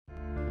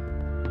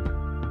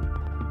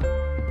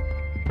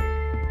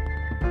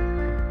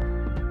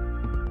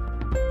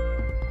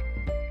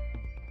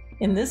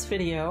In this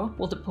video,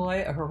 we'll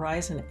deploy a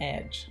Horizon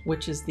Edge,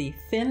 which is the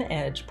thin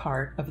edge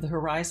part of the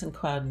Horizon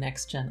Cloud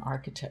Next-Gen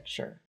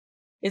architecture.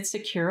 It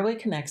securely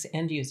connects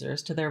end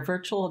users to their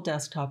virtual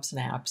desktops and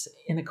apps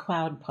in a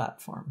cloud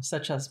platform,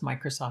 such as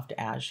Microsoft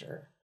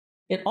Azure.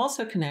 It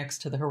also connects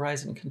to the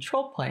Horizon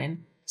control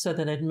plane so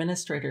that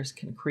administrators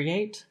can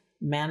create,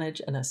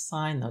 manage, and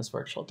assign those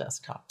virtual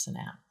desktops and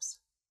apps.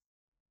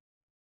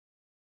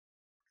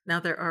 Now,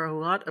 there are a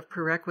lot of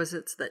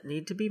prerequisites that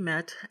need to be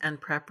met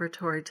and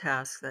preparatory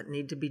tasks that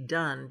need to be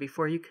done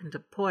before you can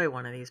deploy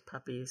one of these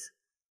puppies.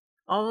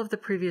 All of the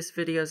previous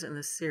videos in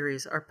this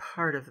series are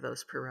part of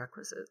those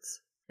prerequisites.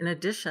 In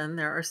addition,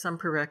 there are some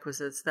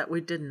prerequisites that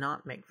we did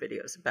not make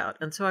videos about,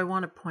 and so I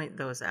want to point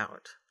those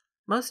out.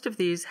 Most of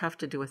these have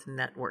to do with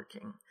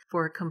networking.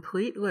 For a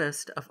complete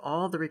list of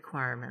all the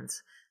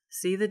requirements,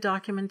 see the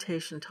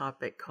documentation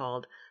topic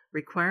called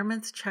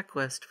Requirements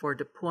Checklist for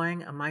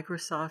Deploying a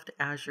Microsoft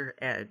Azure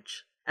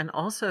Edge, and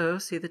also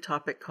see the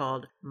topic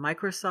called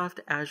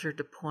Microsoft Azure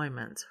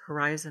Deployments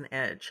Horizon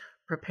Edge,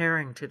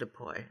 Preparing to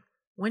Deploy.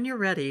 When you're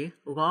ready,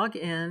 log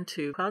in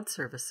to Cloud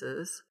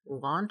Services,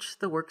 launch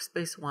the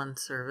Workspace ONE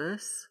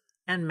service,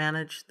 and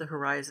manage the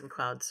Horizon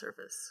Cloud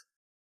Service.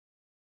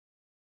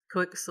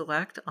 Click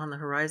Select on the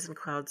Horizon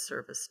Cloud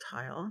Service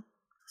tile,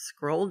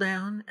 scroll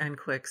down, and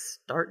click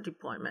Start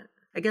Deployment.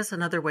 I guess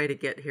another way to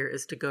get here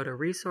is to go to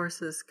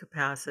Resources,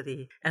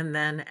 Capacity, and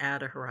then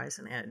add a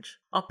Horizon Edge.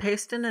 I'll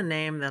paste in a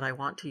name that I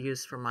want to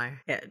use for my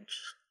edge.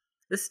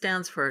 This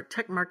stands for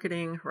Tech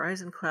Marketing,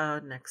 Horizon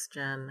Cloud,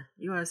 Next-Gen,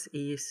 US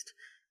East,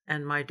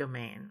 and my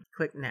domain.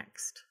 Click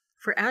Next.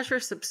 For Azure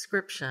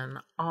subscription,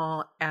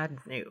 I'll add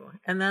new,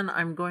 and then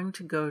I'm going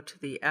to go to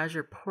the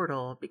Azure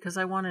portal because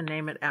I want to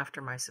name it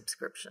after my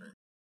subscription.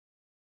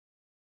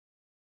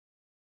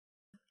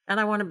 And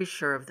I want to be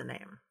sure of the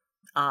name.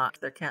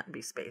 There can't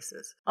be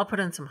spaces. I'll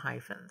put in some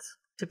hyphens.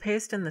 To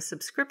paste in the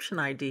subscription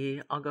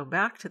ID, I'll go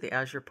back to the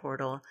Azure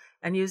portal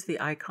and use the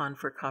icon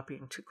for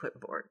copying to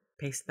clipboard.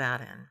 Paste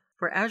that in.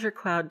 For Azure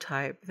Cloud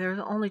type, there's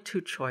only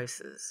two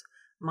choices.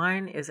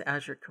 Mine is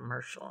Azure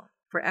Commercial.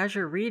 For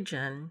Azure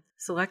region,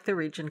 select the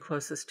region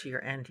closest to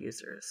your end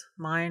users.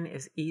 Mine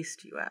is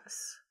East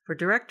US. For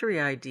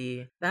Directory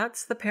ID,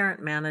 that's the parent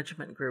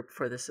management group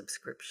for the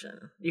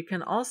subscription. You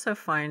can also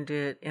find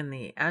it in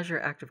the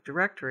Azure Active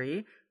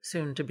Directory,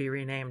 soon to be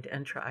renamed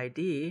Entra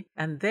ID,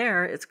 and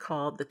there it's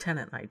called the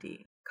Tenant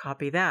ID.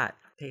 Copy that,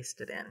 paste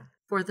it in.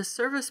 For the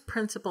Service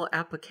Principal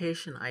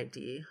Application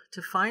ID,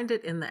 to find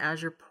it in the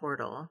Azure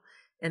portal,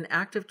 in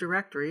Active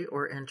Directory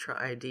or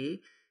Entra ID,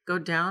 go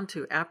down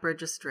to App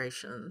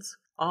Registrations,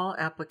 All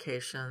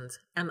Applications,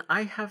 and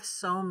I have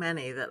so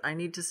many that I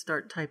need to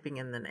start typing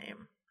in the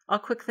name. I'll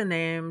click the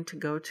name to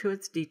go to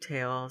its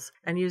details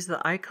and use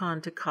the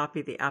icon to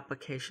copy the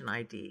application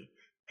ID.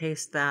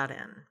 Paste that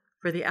in.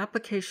 For the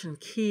application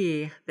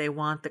key, they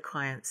want the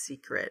client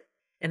secret.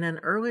 In an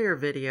earlier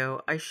video,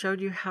 I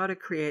showed you how to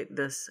create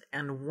this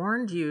and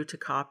warned you to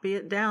copy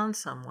it down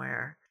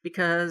somewhere,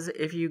 because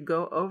if you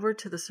go over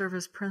to the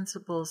Service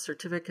Principals,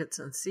 Certificates,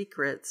 and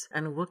Secrets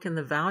and look in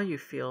the value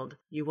field,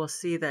 you will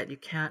see that you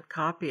can't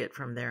copy it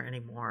from there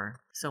anymore.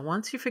 So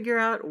once you figure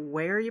out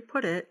where you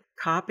put it,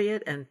 copy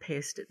it and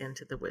paste it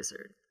into the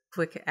wizard.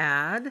 Click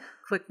Add,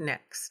 click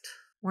Next.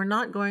 We're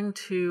not going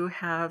to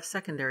have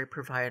secondary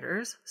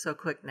providers, so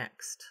click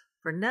Next.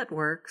 For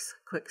networks,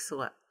 click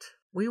Select.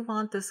 We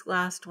want this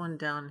last one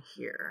down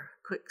here.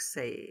 Click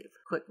Save.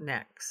 Click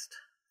Next.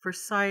 For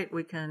site,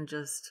 we can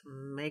just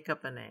make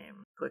up a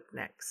name. Click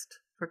Next.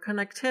 For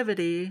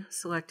connectivity,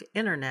 select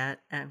Internet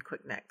and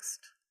click Next.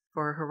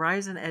 For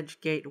Horizon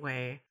Edge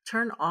Gateway,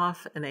 turn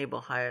off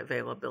Enable High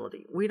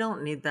Availability. We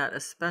don't need that,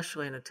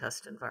 especially in a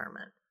test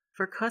environment.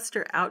 For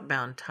cluster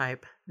outbound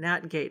type,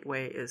 NAT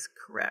Gateway is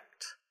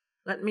correct.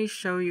 Let me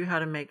show you how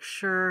to make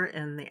sure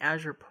in the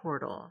Azure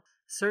portal.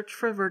 Search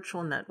for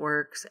virtual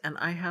networks, and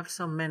I have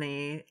so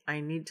many,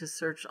 I need to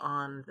search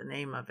on the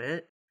name of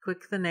it.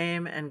 Click the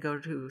name and go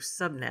to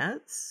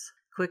Subnets.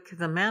 Click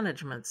the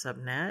Management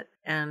subnet,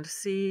 and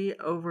see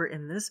over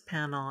in this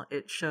panel,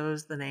 it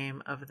shows the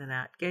name of the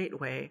NAT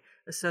gateway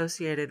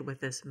associated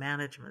with this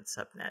management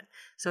subnet.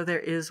 So there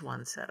is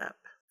one set up.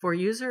 For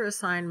User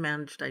Assigned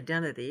Managed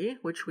Identity,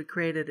 which we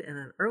created in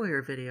an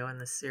earlier video in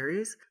this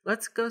series,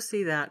 let's go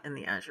see that in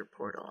the Azure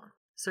portal.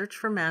 Search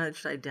for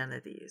Managed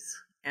Identities,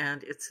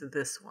 and it's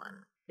this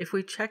one. If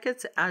we check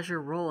its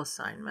Azure role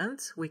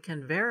assignments, we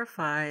can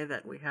verify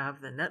that we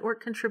have the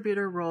Network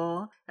Contributor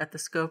role at the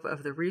scope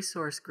of the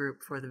resource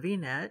group for the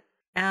VNet,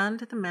 and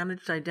the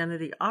Managed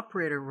Identity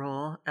Operator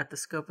role at the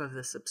scope of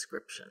the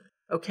subscription.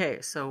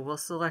 Okay, so we'll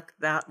select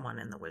that one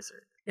in the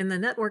wizard. In the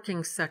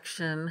networking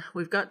section,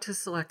 we've got to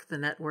select the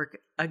network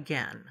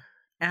again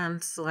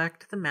and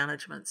select the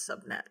management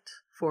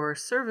subnet. For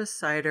Service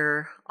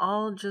CIDR,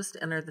 I'll just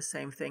enter the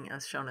same thing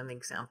as shown in the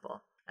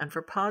example. And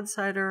for Pod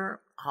CIDR,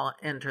 I'll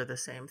enter the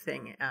same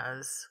thing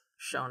as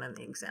shown in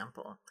the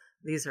example.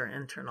 These are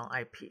internal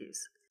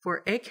IPs.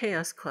 For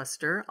AKS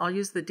cluster, I'll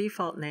use the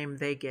default name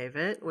they gave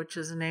it, which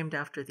is named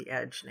after the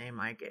edge name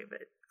I gave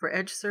it. For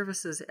Edge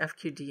Services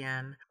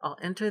FQDN, I'll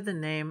enter the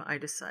name I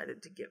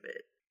decided to give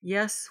it.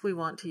 Yes, we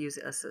want to use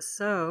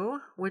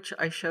SSO, which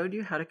I showed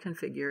you how to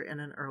configure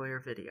in an earlier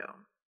video.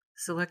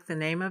 Select the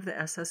name of the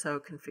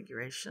SSO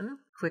configuration,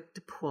 click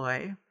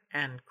Deploy,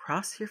 and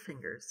cross your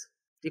fingers.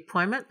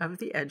 Deployment of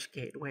the Edge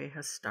Gateway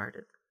has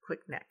started.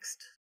 Click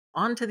Next.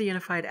 On to the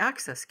Unified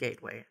Access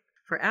Gateway.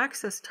 For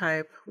access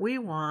type, we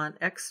want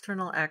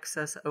external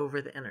access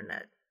over the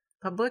Internet.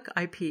 Public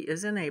IP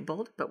is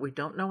enabled, but we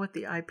don't know what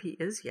the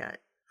IP is yet.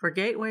 For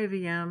gateway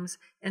VMs,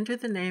 enter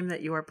the name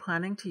that you are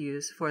planning to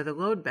use for the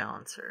load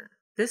balancer.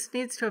 This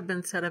needs to have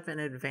been set up in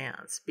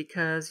advance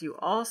because you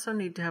also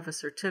need to have a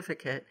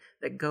certificate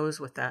that goes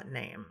with that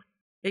name.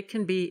 It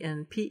can be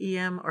in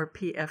PEM or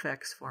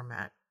PFX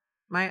format.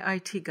 My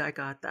IT guy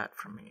got that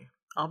for me.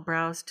 I'll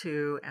browse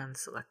to and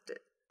select it.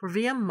 For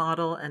VM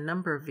model and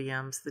number of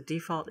VMs, the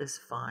default is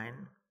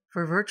fine.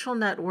 For virtual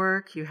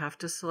network, you have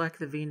to select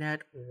the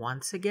VNet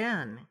once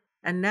again.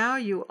 And now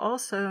you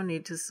also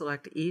need to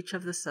select each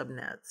of the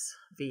subnets,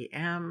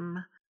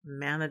 VM,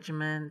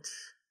 management,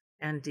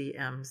 and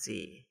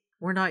DMZ.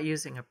 We're not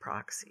using a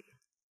proxy.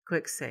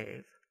 Click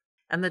Save.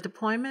 And the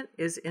deployment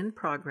is in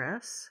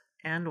progress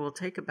and will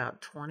take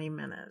about 20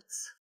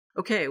 minutes.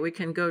 Okay, we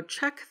can go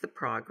check the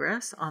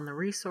progress on the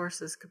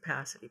Resources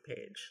Capacity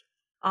page.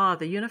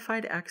 The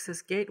Unified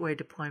Access Gateway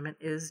deployment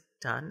is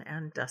done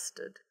and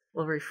dusted.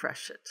 We'll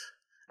refresh it.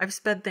 I've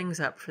sped things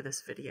up for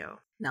this video.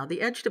 Now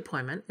the Edge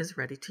deployment is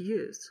ready to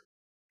use.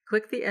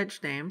 Click the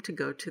Edge name to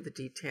go to the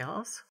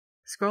details.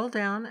 Scroll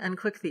down and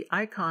click the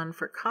icon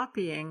for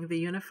copying the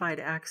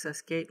Unified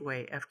Access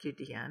Gateway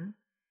FQDN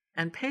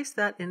and paste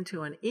that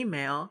into an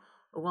email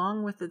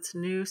along with its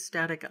new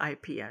static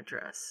IP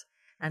address,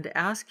 and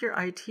ask your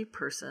IT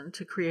person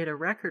to create a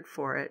record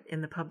for it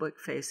in the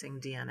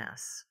public-facing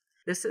DNS.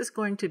 This is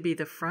going to be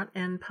the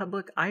front-end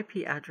public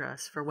IP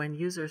address for when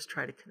users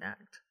try to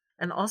connect.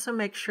 And also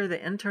make sure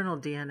the internal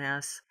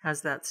DNS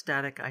has that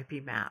static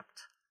IP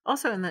mapped.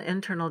 Also in the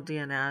internal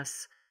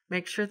DNS,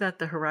 make sure that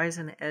the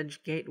Horizon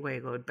Edge Gateway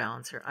Load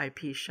Balancer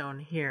IP shown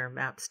here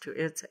maps to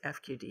its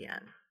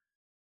FQDN.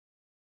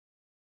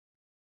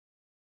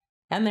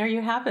 And there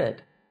you have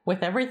it.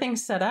 With everything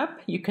set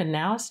up, you can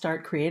now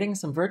start creating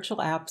some virtual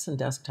apps and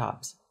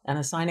desktops and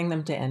assigning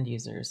them to end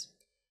users.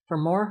 For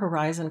more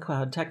Horizon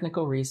Cloud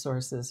technical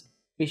resources,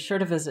 be sure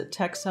to visit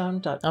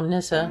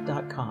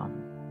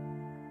techzone.omnissa.com.